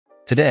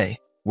Today,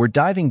 we're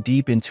diving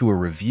deep into a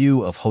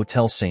review of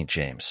Hotel St.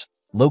 James,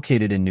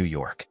 located in New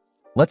York.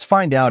 Let's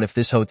find out if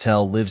this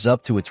hotel lives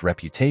up to its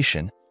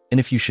reputation and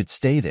if you should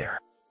stay there.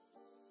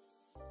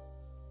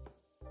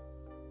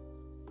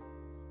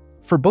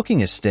 For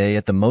booking a stay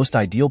at the most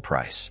ideal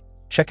price,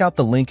 check out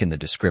the link in the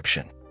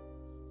description.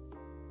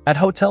 At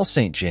Hotel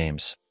St.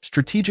 James,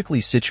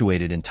 strategically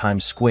situated in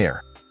Times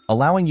Square,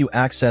 allowing you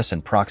access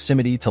and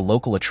proximity to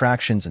local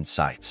attractions and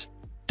sites.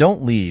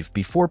 Don't leave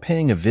before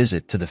paying a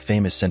visit to the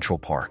famous Central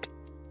Park.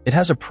 It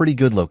has a pretty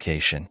good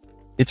location.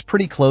 It's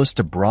pretty close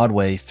to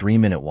Broadway,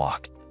 3-minute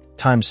walk.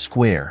 Times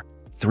Square,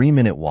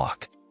 3-minute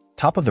walk.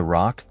 Top of the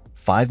Rock,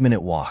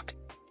 5-minute walk.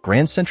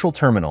 Grand Central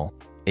Terminal,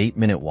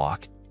 8-minute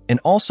walk. And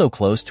also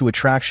close to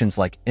attractions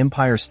like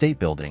Empire State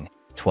Building,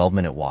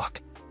 12-minute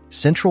walk.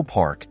 Central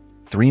Park,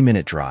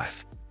 3-minute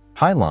drive.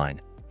 High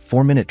Line,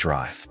 4-minute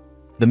drive.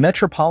 The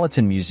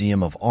Metropolitan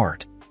Museum of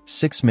Art,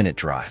 6-minute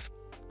drive.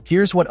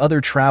 Here's what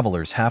other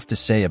travelers have to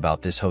say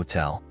about this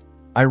hotel.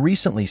 I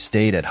recently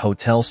stayed at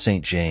Hotel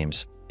St.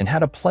 James and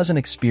had a pleasant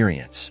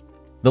experience.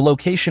 The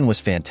location was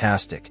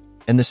fantastic,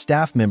 and the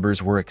staff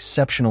members were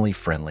exceptionally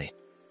friendly.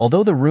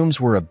 Although the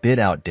rooms were a bit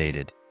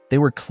outdated, they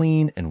were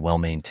clean and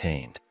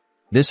well-maintained.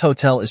 This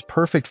hotel is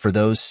perfect for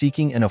those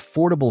seeking an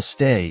affordable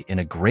stay in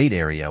a great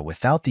area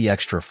without the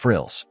extra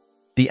frills.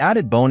 The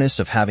added bonus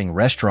of having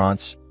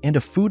restaurants and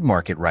a food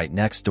market right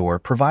next door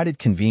provided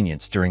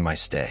convenience during my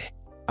stay.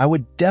 I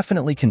would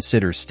definitely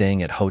consider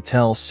staying at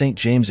Hotel St.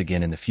 James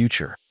again in the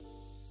future.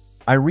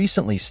 I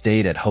recently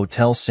stayed at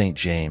Hotel St.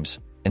 James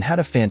and had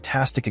a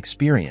fantastic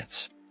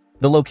experience.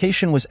 The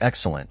location was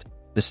excellent,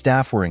 the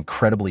staff were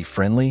incredibly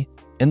friendly,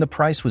 and the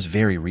price was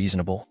very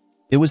reasonable.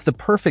 It was the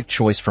perfect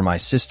choice for my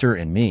sister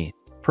and me,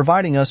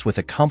 providing us with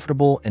a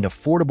comfortable and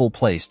affordable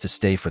place to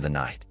stay for the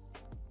night.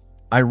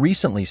 I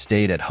recently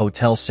stayed at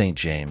Hotel St.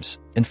 James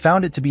and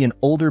found it to be an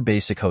older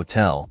basic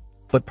hotel,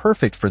 but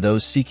perfect for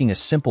those seeking a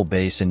simple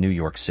base in New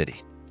York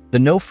City. The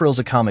no-frills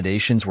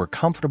accommodations were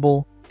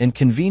comfortable and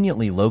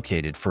conveniently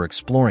located for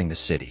exploring the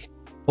city.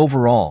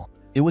 Overall,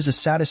 it was a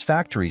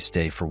satisfactory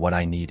stay for what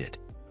I needed.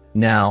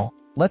 Now,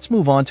 let's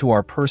move on to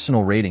our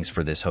personal ratings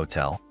for this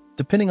hotel,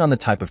 depending on the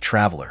type of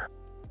traveler.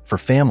 For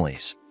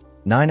families,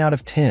 9 out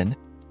of 10.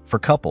 For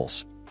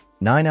couples,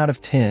 9 out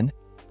of 10.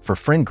 For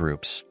friend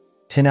groups,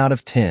 10 out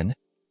of 10.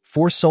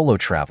 For solo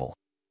travel,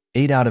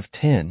 8 out of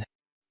 10.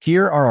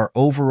 Here are our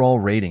overall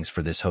ratings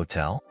for this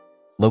hotel.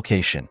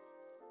 Location,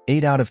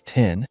 8 out of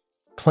 10.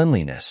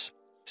 Cleanliness,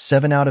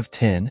 7 out of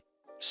 10.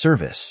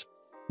 Service,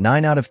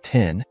 9 out of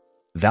 10.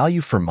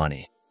 Value for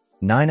money,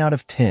 9 out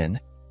of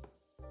 10.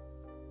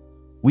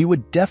 We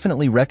would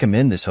definitely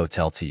recommend this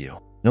hotel to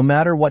you, no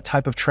matter what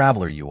type of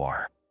traveler you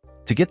are.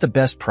 To get the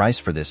best price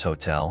for this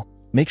hotel,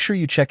 make sure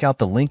you check out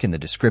the link in the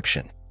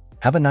description.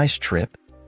 Have a nice trip,